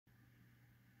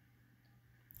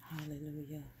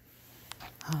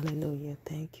Hallelujah.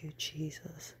 Thank you,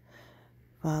 Jesus.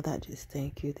 Father, I just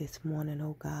thank you this morning,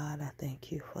 oh God. I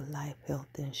thank you for life, health,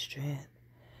 and strength.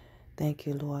 Thank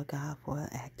you, Lord God, for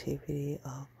the activity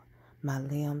of my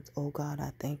limbs, oh God.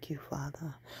 I thank you,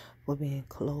 Father, for being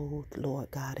clothed,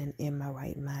 Lord God, and in my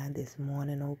right mind this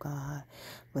morning, oh God.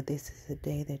 For this is the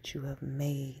day that you have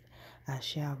made. I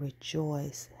shall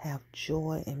rejoice, have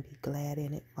joy, and be glad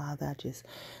in it, Father. I just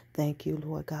thank you,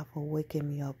 Lord God, for waking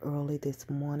me up early this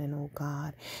morning, oh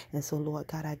God. And so, Lord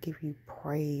God, I give you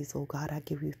praise, oh God. I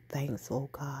give you thanks, oh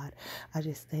God. I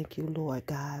just thank you, Lord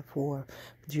God, for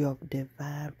your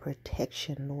divine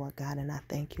protection, Lord God. And I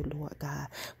thank you, Lord God,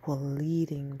 for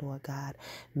leading, Lord God,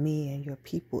 me and your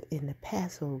people in the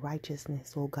path of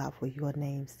righteousness, oh God, for your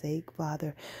name's sake,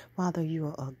 Father. Father, you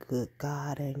are a good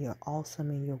God, and you're awesome,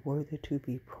 and you're worthy to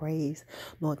be praised.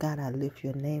 Lord God, I lift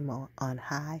your name on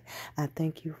high. I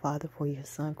thank you, Father, for your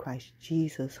Son, Christ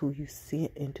Jesus, who you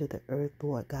sent into the earth,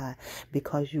 Lord God,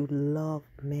 because you love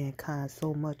mankind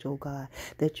so much, oh God,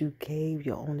 that you gave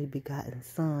your only begotten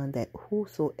Son, that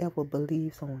whosoever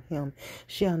believes on him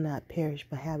shall not perish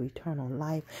but have eternal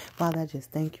life. Father, I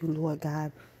just thank you, Lord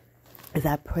God, as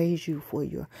I praise you for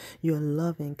your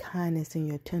loving kindness and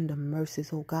your tender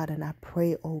mercies, oh God. And I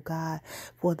pray, oh God,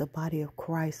 for the body of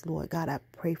Christ, Lord God. I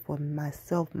pray for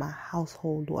myself, my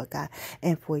household, Lord God,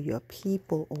 and for your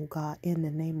people, oh God, in the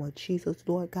name of Jesus,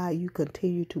 Lord God. You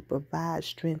continue to provide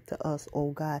strength to us,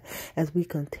 oh God, as we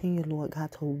continue, Lord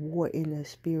God, to war in the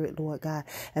spirit, Lord God,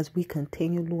 as we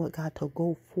continue, Lord God, to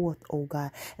go forth, oh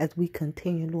God, as we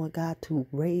continue, Lord God, to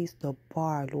raise the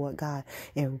bar, Lord God,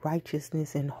 in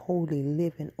righteousness and holy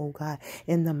living, oh God,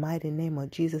 in the mighty name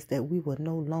of Jesus, that we will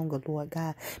no longer, Lord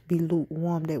God, be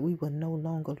lukewarm, that we will no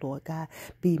longer, Lord God,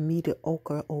 be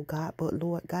mediocre, oh God, but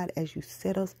Lord God, as you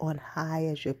set us on high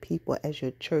as your people, as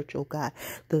your church, oh God,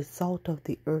 the salt of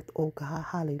the earth, oh God,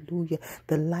 hallelujah,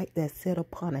 the light that's set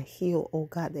upon a hill, oh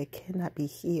God, that cannot be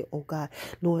hid, oh God,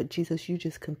 Lord Jesus, you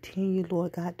just continue,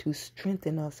 Lord God, to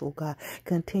strengthen us, oh God,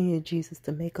 continue, Jesus,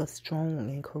 to make us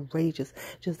strong and courageous,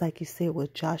 just like you said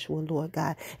with Joshua, Lord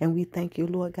God, and we thank you,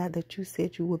 Lord God, that you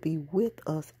said you would be with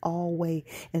us always.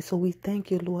 And so we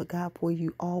thank you, Lord God, for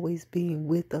you always being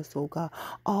with us, oh God,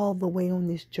 all the way on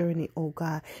this journey, oh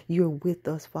God. You're with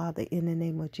us, Father, in the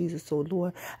name of Jesus. So,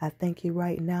 Lord, I thank you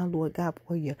right now, Lord God,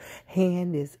 for your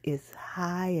hand is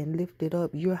high and lifted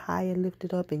up. You're high and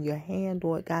lifted up, and your hand,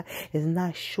 Lord God, is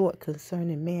not short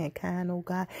concerning mankind, oh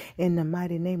God. In the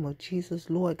mighty name of Jesus,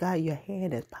 Lord God, your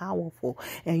hand is powerful,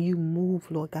 and you move,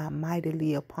 Lord God,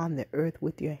 mightily upon the earth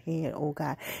with your hand, oh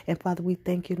God. And Father, we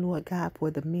thank you, Lord God, for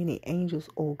the many angels,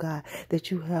 oh God, that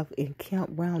you have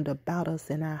encamped round about us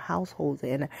in our households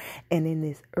and in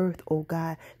this earth, oh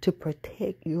God, to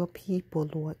protect your people,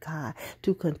 Lord God,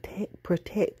 to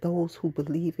protect those who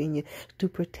believe in you, to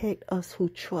protect us who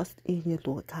trust in you,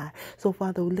 Lord God. So,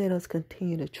 Father, let us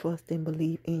continue to trust and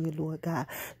believe in you, Lord God,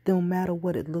 no matter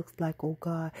what it looks like, oh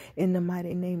God, in the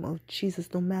mighty name of Jesus,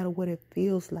 no matter what it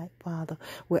feels like, Father.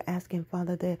 We're asking,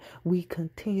 Father, that we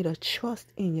continue to trust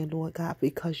in you, Lord God,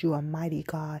 because you are mighty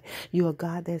God. You're a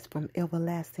God that's from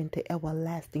everlasting to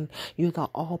everlasting. You're the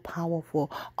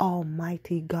all-powerful,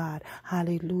 almighty God.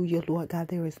 Hallelujah, Lord God.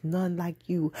 There is none like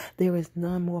you. There is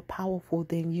none more powerful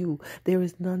than you. There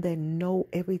is none that know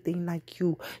everything like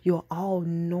you. You're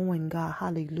all-knowing God.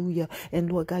 Hallelujah.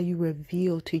 And Lord God, you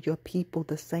reveal to your people,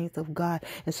 the saints of God.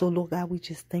 And so, Lord God, we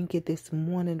just thank you this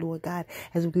morning, Lord God,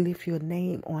 as we lift your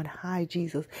name on high,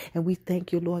 Jesus. And we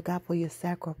thank you, Lord God, for your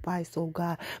sacrifice, oh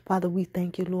God. Father, we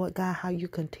thank you, Lord God, how you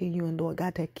continuing, Lord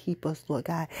God, to keep us, Lord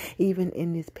God, even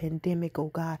in this pandemic, oh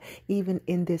God, even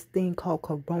in this thing called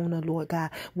Corona, Lord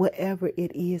God, whatever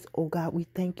it is, oh God, we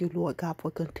thank you, Lord God,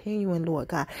 for continuing, Lord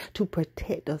God, to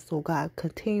protect us, oh God,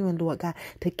 continuing, Lord God,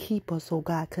 to keep us, oh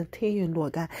God, continuing,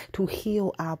 Lord God, to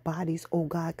heal our bodies, oh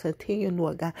God, continuing,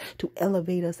 Lord God, to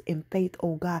elevate us in faith,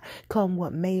 oh God, come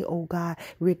what may, oh God,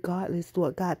 regardless,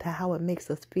 Lord God, to how it makes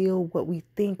us feel, what we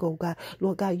think, oh God.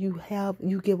 Lord God,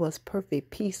 you give us perfect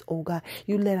peace, oh God.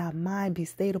 You let our mind be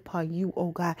stayed upon you,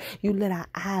 oh God. You let our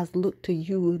eyes look to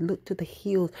you, look to the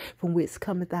hills from which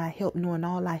cometh our help, knowing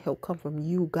all our help come from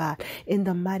you, God. In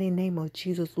the mighty name of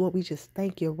Jesus, Lord, we just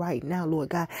thank you right now, Lord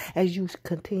God, as you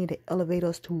continue to elevate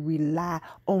us to rely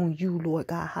on you, Lord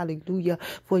God. Hallelujah.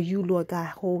 For you, Lord God,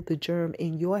 hold the germ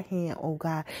in your hand, oh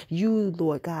God. You,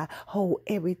 Lord God, hold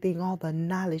everything, all the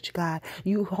knowledge, God.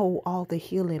 You hold all the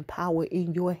healing power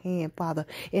in your hand, Father,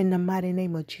 in the mighty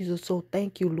name of Jesus. So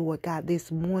thank you, Lord God,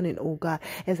 this morning, oh God,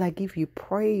 as I give you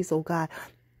praise, oh God.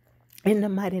 In the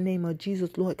mighty name of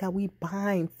Jesus, Lord God, we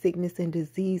bind sickness and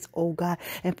disease, oh God.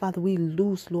 And Father, we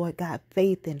loose, Lord God,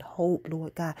 faith and hope,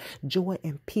 Lord God, joy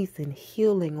and peace and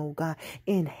healing, oh God,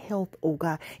 in health, oh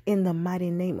God. In the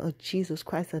mighty name of Jesus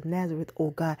Christ of Nazareth,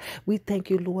 oh God. We thank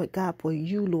you, Lord God, for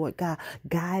you, Lord God,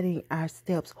 guiding our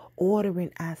steps,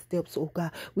 ordering our steps, oh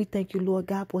God. We thank you, Lord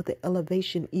God, for the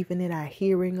elevation even in our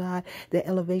hearing, God, the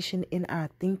elevation in our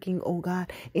thinking, oh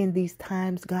God, in these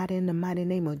times, God, in the mighty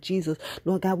name of Jesus.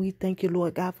 Lord God, we thank you,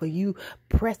 Lord God, for you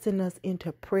pressing us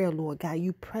into prayer, Lord God.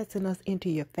 You pressing us into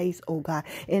your face, oh God,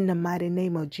 in the mighty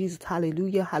name of Jesus.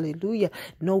 Hallelujah, hallelujah.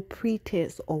 No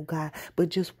pretense, oh God, but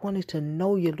just wanted to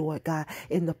know you, Lord God,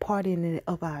 in the pardoning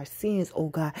of our sins, oh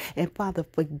God. And Father,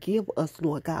 forgive us,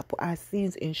 Lord God, for our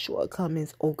sins and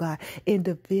shortcomings, oh God,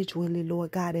 individually,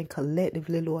 Lord God, and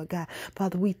collectively, Lord God.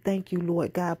 Father, we thank you,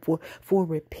 Lord God, for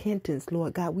repentance,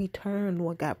 Lord God. We turn,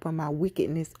 Lord God, from our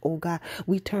wickedness, oh God.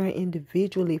 We turn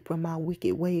individually from our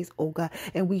wicked ways, oh God.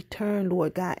 And we turn,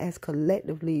 Lord God, as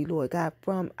collectively, Lord God,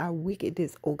 from our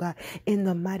wickedness, oh God. In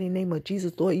the mighty name of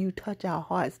Jesus, Lord, you touch our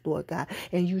hearts, Lord God,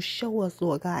 and you show us,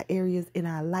 Lord God, areas in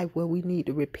our life where we need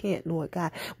to repent, Lord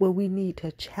God, where we need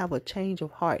to have a change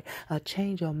of heart, a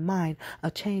change of mind,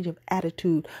 a change of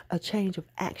attitude, a change of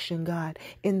action, God.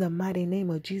 In the mighty name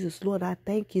of Jesus, Lord, I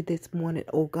thank you this morning,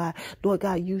 oh God. Lord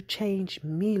God, you change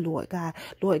me, Lord God.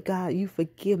 Lord God, you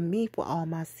forgive me for all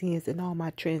my sins and all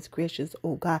my transgressions,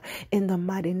 oh God. In the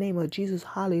mighty name of Jesus,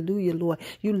 hallelujah, Lord.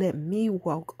 You let me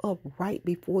walk upright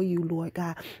before you, Lord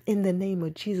God. In the name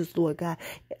of Jesus, Lord God.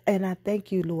 And I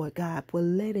thank you, Lord God, for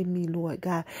letting me, Lord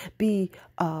God, be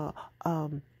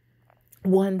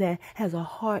one that has a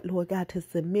heart, Lord God, to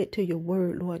submit to your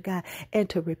word, Lord God, and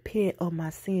to repent of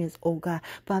my sins, oh God.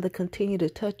 Father, continue to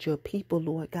touch your people,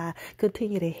 Lord God.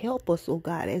 Continue to help us, oh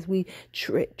God, as we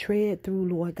tread through,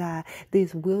 Lord God,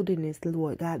 this wilderness,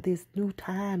 Lord God, this new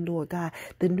time, Lord God,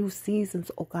 the new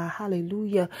seasons, oh God.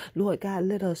 Hallelujah. Lord God,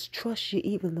 let us trust you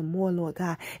even the more, Lord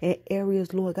God, in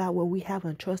areas, Lord God, where we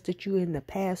haven't trusted you in the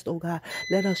past, oh God.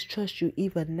 Let us trust you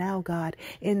even now, God,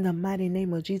 in the mighty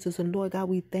name of Jesus. And Lord God,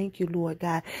 we thank you, Lord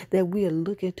God, that we are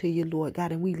looking to you, Lord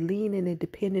God, and we leaning and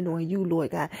depending on you,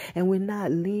 Lord God, and we're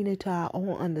not leaning to our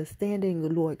own understanding,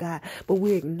 Lord God, but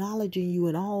we're acknowledging you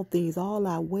in all things, all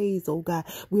our ways, oh God.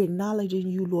 We're acknowledging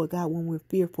you, Lord God, when we're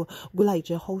fearful. We're like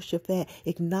Jehoshaphat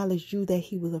acknowledged you that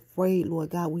he was afraid,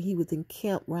 Lord God, when he was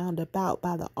encamped round about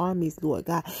by the armies, Lord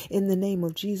God. In the name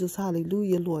of Jesus,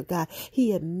 hallelujah, Lord God.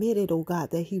 He admitted, oh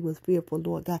God, that he was fearful,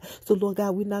 Lord God. So, Lord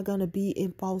God, we're not going to be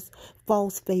in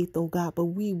false faith, oh God, but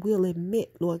we will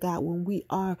admit, Lord God, when we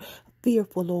are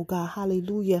fearful, oh God,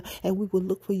 hallelujah, and we will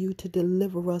look for you to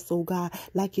deliver us, oh God,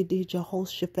 like you did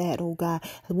Jehoshaphat, oh God,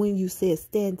 when you said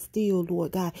stand still,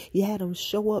 Lord God, you had them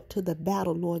show up to the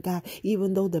battle, Lord God,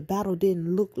 even though the battle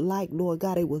didn't look like, Lord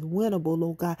God, it was winnable,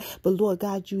 Lord God, but Lord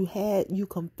God, you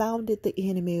confounded the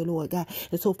enemy, Lord God,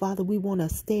 and so Father, we want to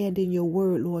stand in your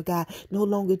word, Lord God, no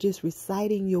longer just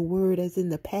reciting your word as in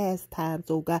the past times,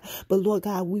 oh God, but Lord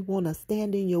God, we want to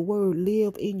stand in your word,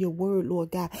 live in your word,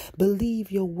 Lord God,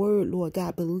 believe your word, Lord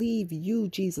God, believe you,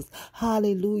 Jesus.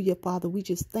 Hallelujah, Father. We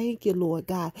just thank you, Lord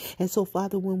God. And so,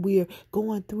 Father, when we're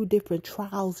going through different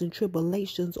trials and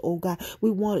tribulations, oh God,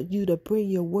 we want you to bring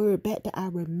your word back to our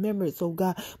remembrance, oh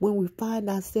God. When we find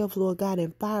ourselves, Lord God,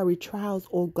 in fiery trials,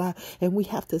 oh God, and we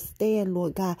have to stand,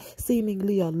 Lord God,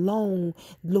 seemingly alone,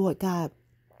 Lord God,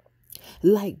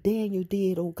 like Daniel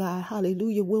did, oh God,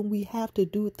 hallelujah, when we have to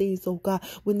do things, oh God,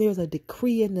 when there's a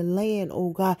decree in the land,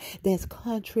 oh God, that's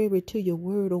contrary to your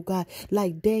word, oh God,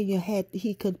 like Daniel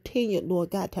he continued,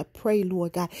 Lord God, to pray,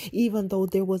 Lord God, even though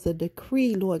there was a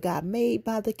decree, Lord God, made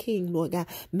by the king, Lord God,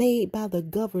 made by the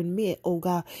government, oh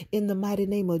God, in the mighty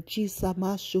name of Jesus, and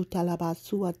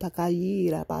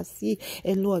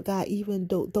Lord God, even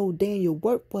though Daniel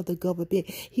worked for the government,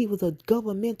 he was a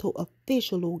governmental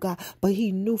official, oh God, but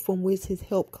he knew from where his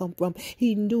help come from.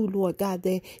 He knew, Lord God,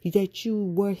 that you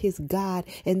were his God,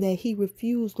 and that he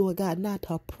refused, Lord God, not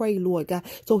to pray, Lord God.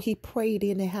 So he prayed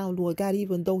anyhow, Lord God,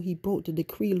 even though he broke the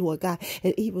decree, Lord God,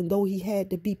 and even though he had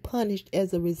to be punished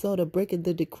as a result of breaking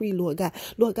the decree, Lord God.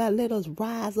 Lord God, let us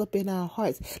rise up in our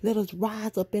hearts. Let us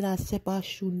rise up in our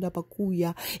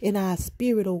in our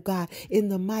spirit, oh God, in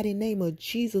the mighty name of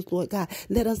Jesus, Lord God.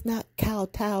 Let us not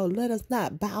kowtow. Let us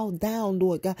not bow down,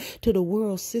 Lord God, to the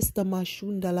world system.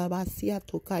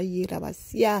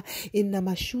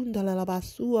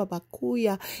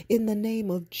 In the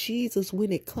name of Jesus,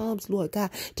 when it comes, Lord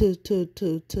God, to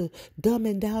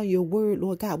dumbing down your word,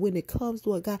 Lord God, when it comes,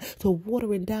 Lord God, to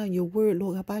watering down your word,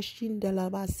 Lord God,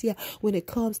 when it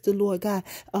comes to, Lord God,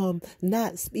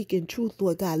 not speaking truth,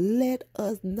 Lord God, let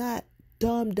us not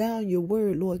dumb down your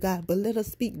word, Lord God, but let us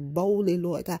speak boldly,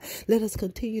 Lord God. Let us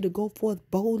continue to go forth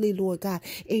boldly, Lord God,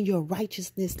 in your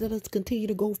righteousness. Let us continue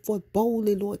to go forth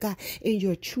boldly, Lord God, in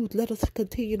your truth. Let us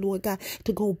continue, Lord God,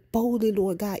 to go boldly,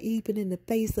 Lord God, even in the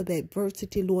face of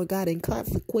adversity, Lord God, and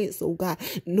consequence, oh God,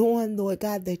 knowing, Lord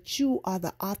God, that you are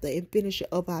the author and finisher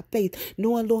of our faith,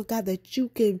 knowing, Lord God, that you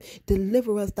can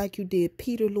deliver us like you did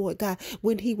Peter, Lord God,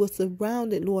 when he was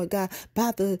surrounded, Lord God,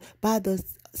 by the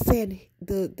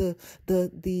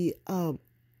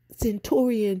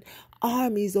centurion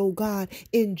armies, oh God,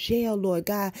 in jail, Lord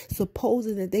God,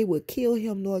 supposing that they would kill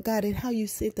him, Lord God, and how you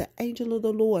sent the angel of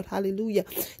the Lord, hallelujah,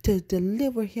 to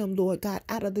deliver him, Lord God,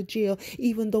 out of the jail,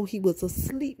 even though he was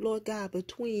asleep, Lord God,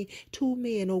 between two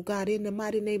men, oh God, in the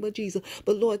mighty name of Jesus.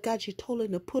 But Lord God, you told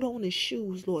him to put on his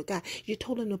shoes, Lord God. You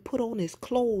told him to put on his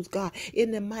clothes, God,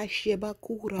 in the mighty.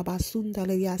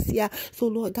 So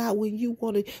Lord God, when you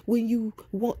want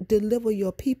to deliver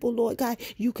your people, Lord God,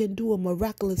 you can do a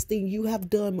miraculous thing. You have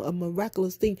done a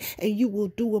miraculous thing, and you will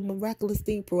do a miraculous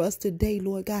thing for us today,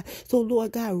 Lord God. So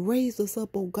Lord God, raise us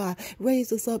up, oh God.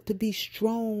 Raise us up to be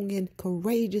strong and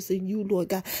courageous in you, Lord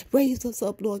God. Raise us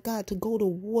up, Lord God, to go to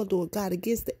war, Lord God,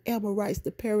 against the Amorites,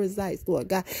 the Perizzites, Lord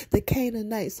God, the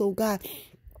Canaanites, oh God,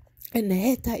 and the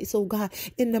Hittites, oh God,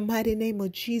 in the mighty name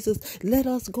of Jesus. Let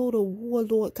us go to war,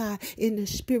 Lord God, in the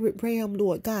spirit realm,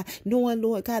 Lord God, knowing,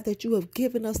 Lord God, that you have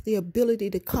given us the ability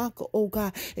to conquer, oh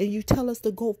God, and you tell us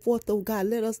to go forth, oh God.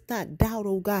 Let us not doubt,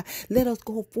 oh God. Let us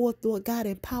go forth, Lord God,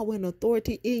 in power and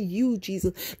authority in you,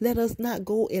 Jesus. Let us not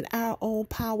go in our own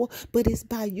power, but it's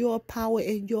by your power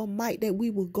and your might that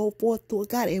we will go forth, Lord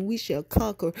God, and we shall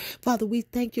conquer. Father, we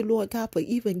thank you, Lord God, for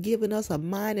even giving us a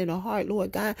mind and a heart,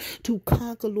 Lord God, to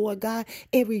conquer, Lord God,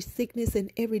 every sickness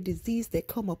and every disease that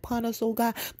come upon us, oh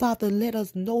God. Father, let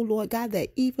us know, Lord God, that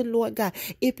even, Lord God,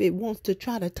 if it wants to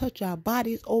try to touch our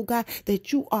bodies, oh God,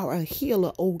 that you are a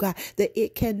healer, oh God, that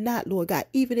it cannot, Lord God,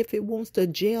 even if it wants to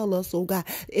jail us, oh God,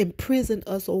 imprison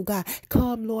us, oh God,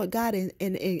 come, Lord God, and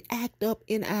act up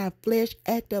in our flesh,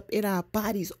 act up in our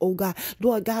bodies, oh God.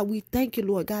 Lord God, we thank you,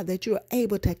 Lord God, that you're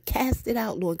able to cast it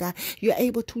out, Lord God. You're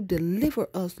able to deliver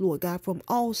us, Lord God, from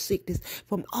all sickness,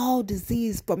 from all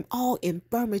disease, from all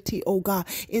infirmity, oh God,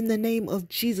 in the name of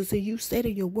Jesus. And you said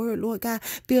in your word, Lord God,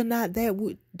 fear not that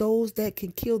with those that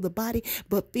can kill the body,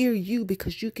 but fear you,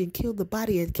 because you can kill the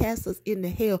body and cast us into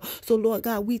hell. So Lord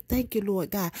God, we thank you,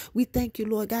 Lord God. We thank you,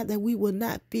 Lord God, that we will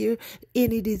not fear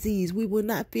any disease. We will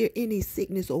not fear any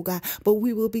sickness, oh God, but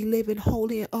we will be living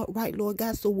holy and upright, Lord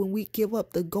God. So when we give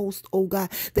up the ghost, oh God,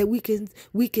 that we can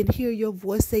hear your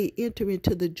voice say, enter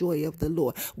into the joy of the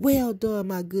Lord. Well done,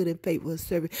 my good and faithful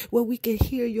servant. Where we can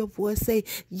hear your voice say,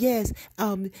 yes,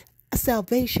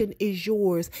 salvation is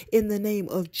yours in the name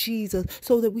of Jesus,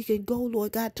 so that we can go,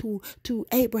 Lord God, to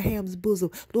Abraham's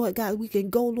bosom. Lord God, we can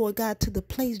go, Lord God, to the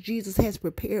place Jesus has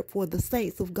prepared for the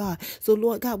saints of God. So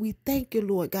Lord God, we thank you,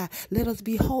 Lord God. Let us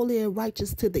be holy and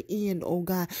righteous to the end, oh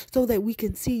God, so that we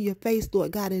can see your face,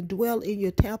 Lord God, and dwell in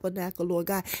your tabernacle, Lord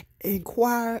God.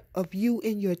 Inquire of you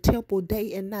in your temple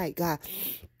day and night, God,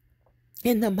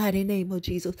 in the mighty name of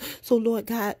Jesus. So Lord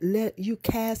God, let you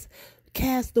cast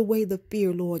away the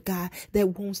fear, Lord God,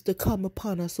 that wants to come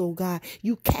upon us, oh God.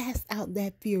 You cast out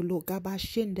that fear, Lord God,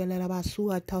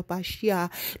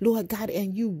 Lord God,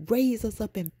 and you raise us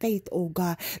up in faith, oh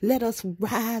God. Let us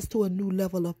rise to a new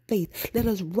level of faith. Let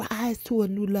us rise to a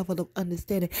new level of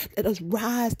understanding. Let us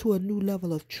rise to a new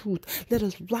level of truth. Let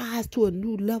us rise to a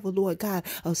new level, Lord God,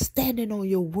 of standing on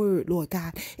your word, Lord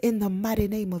God, in the mighty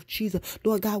name of Jesus.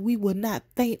 Lord God, we will not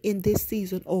faint in this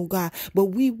season, oh God, but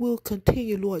we will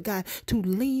continue, Lord God, to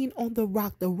lean on the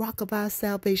rock of our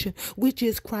salvation, which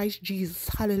is Christ Jesus.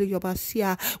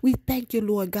 Hallelujah. We thank you,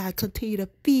 Lord God. Continue to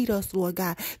feed us, Lord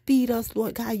God. Feed us,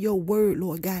 Lord God, your word,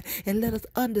 Lord God, and let us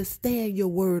understand your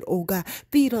word, oh God.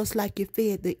 Feed us like you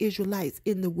fed the Israelites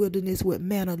in the wilderness with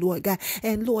manna, Lord God.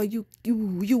 And Lord, you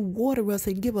water us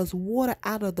and give us water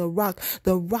out of the rock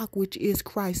which is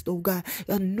Christ, oh God.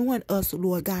 Anoint us,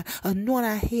 Lord God. Anoint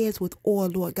our heads with oil,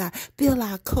 Lord God. Fill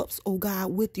our cups, oh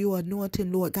God, with your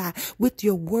anointing, Lord God, with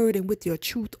your word and with your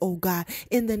truth, oh God,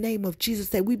 in the name of Jesus,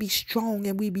 that we be strong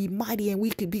and we be mighty and we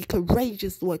can be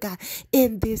courageous, Lord God,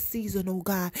 in this season, oh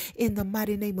God, in the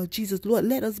mighty name of Jesus. Lord,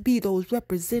 let us be those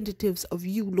representatives of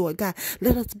you, Lord God.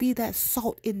 Let us be that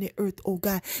salt in the earth, oh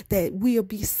God, that we'll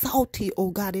be salty,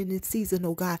 oh God, in this season,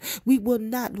 oh God. We will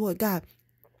not, Lord God,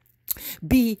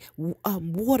 be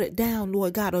watered down,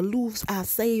 Lord God, or lose our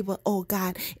savor, oh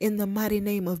God, in the mighty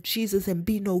name of Jesus, and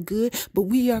be no good. But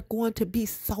we are going to be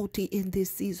salty in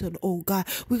this season, oh God.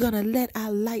 We're going to let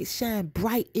our light shine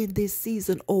bright in this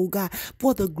season, oh God,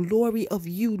 for the glory of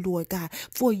you, Lord God,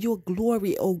 for your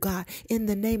glory, oh God, in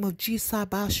the name of Jesus.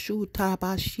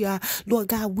 Lord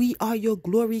God, we are your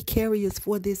glory carriers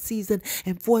for this season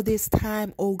and for this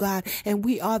time, oh God, and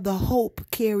we are the hope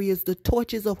carriers, the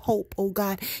torches of hope, oh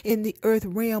God, in the earth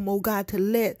realm, oh God, to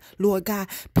let, Lord God,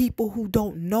 people who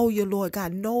don't know you, Lord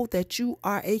God, know that you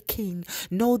are a king,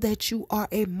 know that you are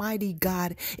a mighty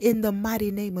God, in the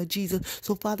mighty name of Jesus.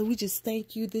 So Father, we just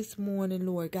thank you this morning,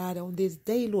 Lord God, on this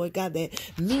day, Lord God, that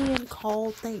men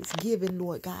call Thanksgiving,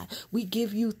 Lord God. We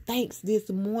give you thanks this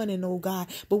morning, oh God,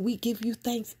 but we give you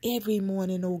thanks every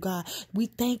morning, oh God. We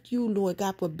thank you, Lord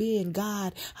God, for being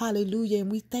God. Hallelujah.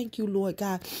 And we thank you, Lord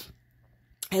God,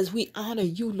 as we honor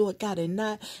you, Lord God, and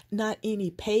not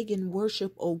any pagan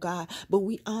worship, oh God, but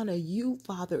we honor you,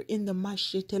 Father, in the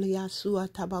Mashiteliasua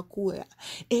Tabakua.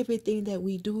 Everything that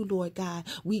we do, Lord God,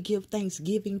 we give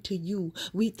thanksgiving to you.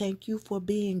 We thank you for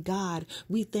being God.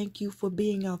 We thank you for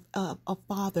being a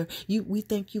Father. We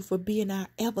thank you for being our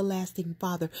everlasting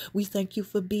Father. We thank you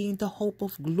for being the hope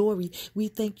of glory. We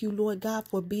thank you, Lord God,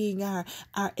 for being our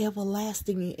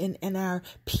everlasting and our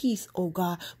peace, oh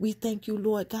God. We thank you,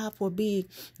 Lord God, for being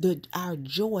our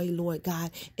joy, Lord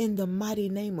God, in the mighty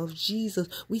name of Jesus.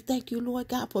 We thank you, Lord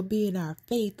God, for being our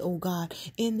faith, oh God,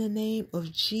 in the name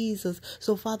of Jesus.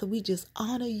 So Father, we just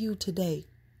honor you today.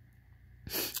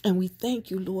 And we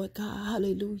thank you, Lord God,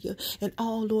 hallelujah. And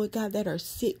all, Lord God, that are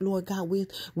sick, Lord God,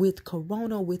 with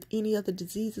corona, with any other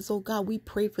diseases, oh God, we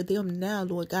pray for them now,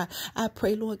 Lord God. I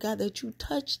pray, Lord God, that you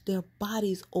touch their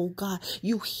bodies, oh God.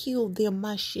 You heal them,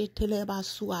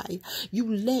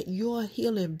 you let your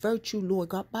healing virtue, Lord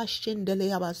God,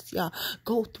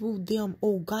 go through them,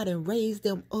 oh God, and raise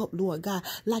them up, Lord God,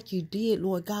 like you did,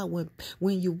 Lord God,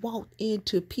 when you walked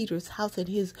into Peter's house and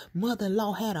his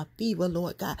mother-in-law had a fever,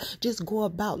 Lord God. Just go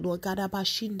about, Lord God,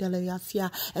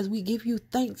 as we give you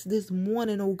thanks this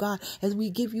morning, oh God, as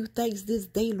we give you thanks this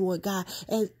day, Lord God,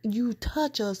 as you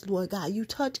touch us, Lord God, you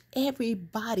touch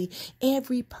everybody,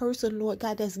 every person, Lord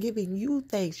God, that's giving you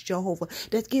thanks, Jehovah,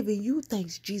 that's giving you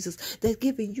thanks, Jesus, that's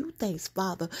giving you thanks,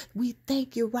 Father. We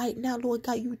thank you right now, Lord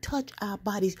God, you touch our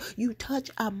bodies, you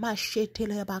touch our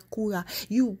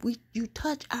you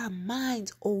touch our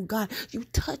minds, oh God, you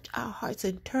touch our hearts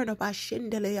and turn up our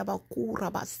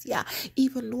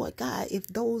even, Lord God, if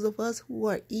those of us who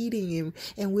are eating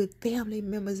and with family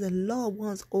members and loved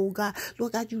ones, oh God,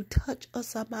 Lord God, you touch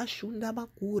us.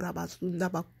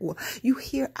 You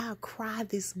hear our cry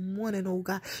this morning, oh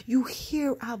God. You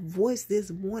hear our voice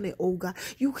this morning, oh God.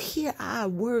 You hear our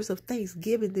words of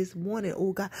thanksgiving this morning,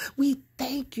 oh God. We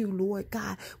thank you, Lord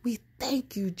God. We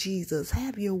thank you, Jesus.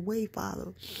 Have your way,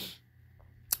 Father.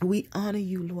 We honor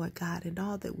you, Lord God, in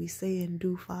all that we say and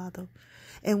do, Father.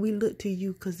 And we look to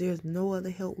you because there's no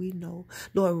other help we know.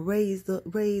 Lord, raise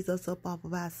us up off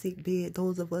of our sick bed,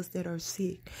 those of us that are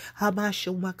sick. Those,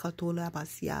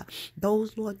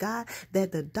 Lord God,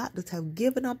 that the doctors have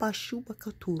given up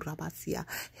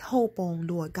hope on,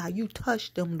 Lord God. You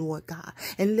touch them, Lord God,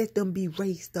 and let them be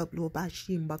raised up, Lord,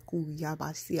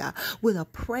 with a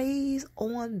praise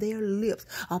on their lips,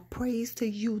 a praise to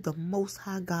you, the Most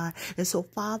High God. And so,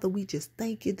 Father, we just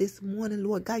thank you this morning,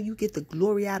 Lord God. You get the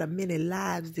glory out of many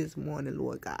lives this morning,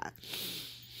 Lord God.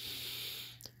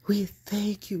 We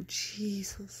thank you,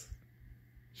 Jesus.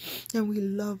 And we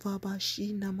love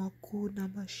Abashina Makuna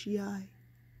Mashiai.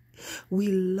 We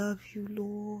love you,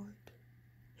 Lord.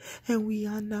 And we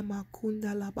honor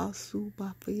Makunda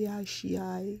Labasuba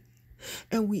Fiashiai.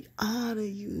 And we honor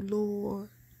you, Lord.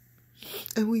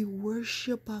 And we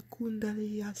worship Akunda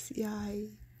Yasiai.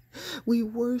 We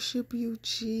worship you,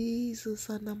 Jesus.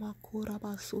 Anamakura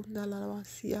Basunda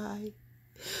Lavasiai.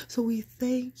 So we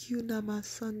thank you,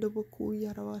 Namasando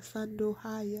Bokuya Ravasando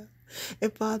Haya.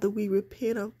 And Father, we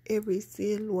repent of every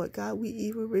sin, Lord God. We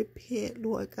even repent,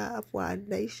 Lord God, for our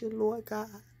nation, Lord God.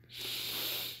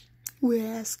 We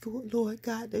ask, Lord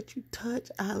God, that you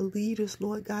touch our leaders,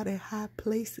 Lord God, in high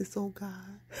places, oh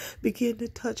God. Begin to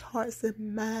touch hearts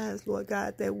and minds, Lord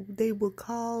God, that they will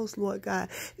cause, Lord God,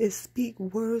 and speak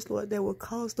words, Lord, that will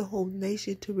cause the whole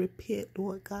nation to repent,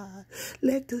 Lord God.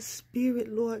 Let the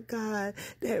spirit, Lord God,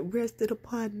 that rested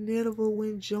upon Nineveh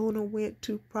when Jonah went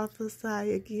to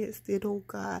prophesy against it, oh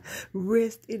God,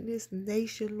 rest in this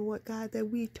nation, Lord God, that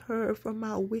we turn from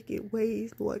our wicked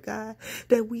ways, Lord God,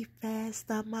 that we fast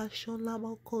our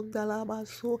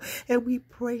and we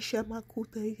pray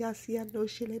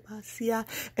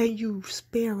and you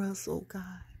spare us, oh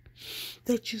God.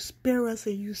 that you spare us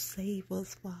and you save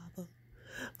us, Father.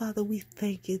 Father, we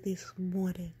thank you this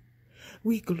morning.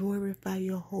 We glorify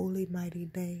your holy, mighty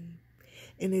name.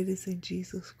 And it is in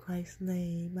Jesus Christ's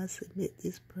name I submit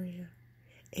this prayer.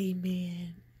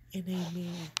 Amen and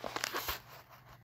amen.